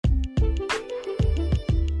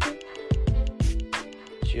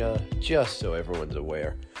just so everyone's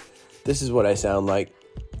aware. This is what I sound like.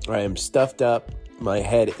 I am stuffed up. My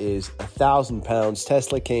head is 1,000 pounds.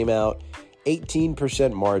 Tesla came out,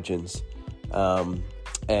 18% margins,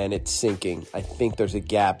 and it's sinking. I think there's a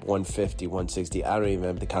gap, 150, 160. I don't even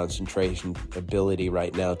have the concentration ability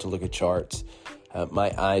right now to look at charts.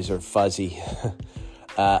 My eyes are fuzzy.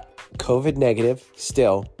 COVID negative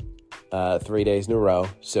still, 3 days in a row.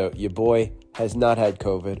 So your boy has not had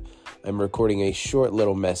COVID. I'm recording a short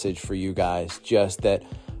little message for you guys, just that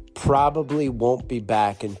probably won't be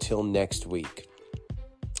back until next week.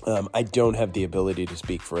 I don't have the ability to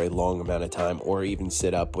speak for a long amount of time or even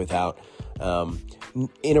sit up without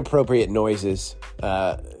inappropriate noises,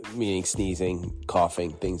 meaning sneezing,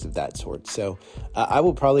 coughing, things of that sort. So I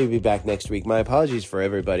will probably be back next week. My apologies for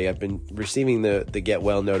everybody. I've been receiving the get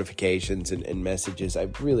well notifications and messages. I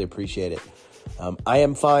really appreciate it. I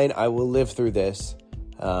am fine. I will live through this.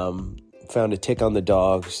 Found a tick on the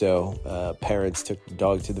dog, so parents took the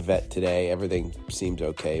dog to the vet today. Everything seems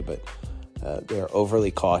okay, but they're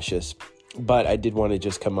overly cautious. But I did want to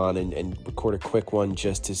just come on and record a quick one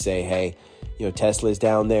just to say, hey, Tesla's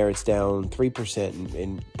down there. It's down 3%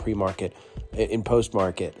 in pre-market, in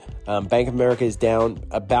post-market. Bank of America is down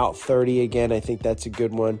about 30 again. I think that's a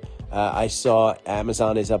good one. I saw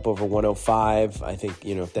Amazon is up over 105. I think,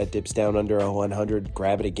 if that dips down under 100,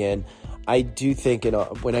 grab it again. I do think, and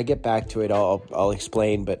when I get back to it, I'll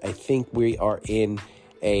explain, but I think we are in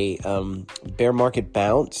a bear market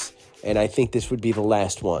bounce, and I think this would be the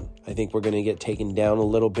last one. I think we're going to get taken down a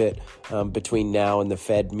little bit between now and the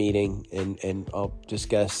Fed meeting, and I'll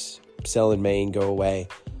discuss sell in May and go away,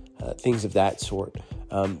 things of that sort.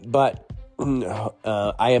 But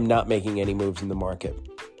I am not making any moves in the market.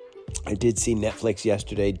 I did see Netflix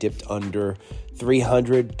yesterday dipped under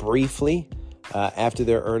 300 briefly. After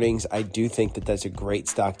their earnings, I do think that that's a great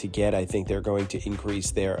stock to get. I think they're going to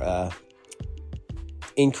increase their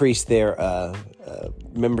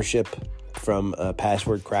membership from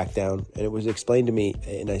password crackdown. And it was explained to me,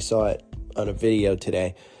 and I saw it on a video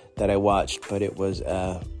today that I watched, but it was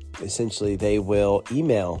essentially they will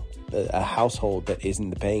email a household that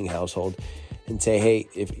isn't the paying household and say, hey,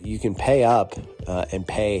 if you can pay up and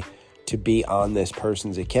pay to be on this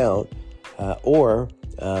person's account, or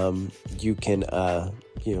you can,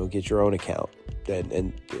 get your own account.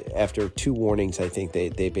 And after 2 warnings, I think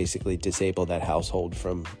they basically disable that household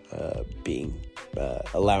from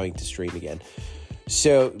allowing to stream again.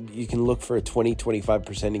 So you can look for a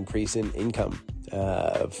 20-25% increase in income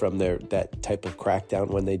from that type of crackdown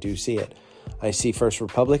when they do see it. I see First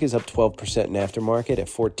Republic is up 12% in aftermarket at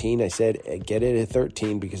 14. I said get it at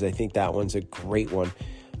 13 because I think that one's a great one.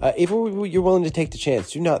 If you're willing to take the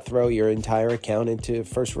chance, do not throw your entire account into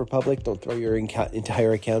First Republic. Don't throw your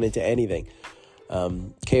entire account into anything.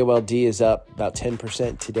 KOLD is up about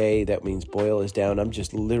 10% today. That means Boyle is down. I'm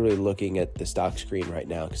just literally looking at the stock screen right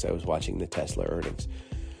now because I was watching the Tesla earnings.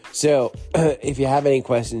 So if you have any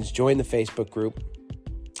questions, join the Facebook group.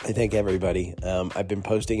 I thank everybody. I've been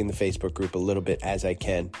posting in the Facebook group a little bit as I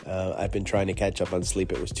can. I've been trying to catch up on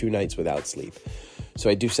sleep. It was 2 nights without sleep. So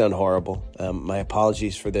I do sound horrible. My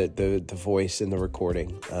apologies for the voice and the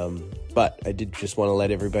recording. But I did just want to let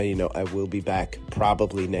everybody know I will be back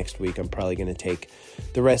probably next week. I'm probably going to take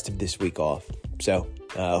the rest of this week off. So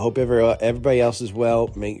I hope everybody else is well.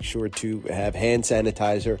 Make sure to have hand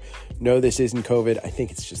sanitizer. No, this isn't COVID. I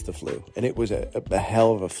think it's just the flu. And it was a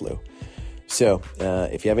hell of a flu. So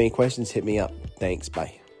if you have any questions, hit me up. Thanks.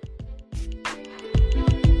 Bye.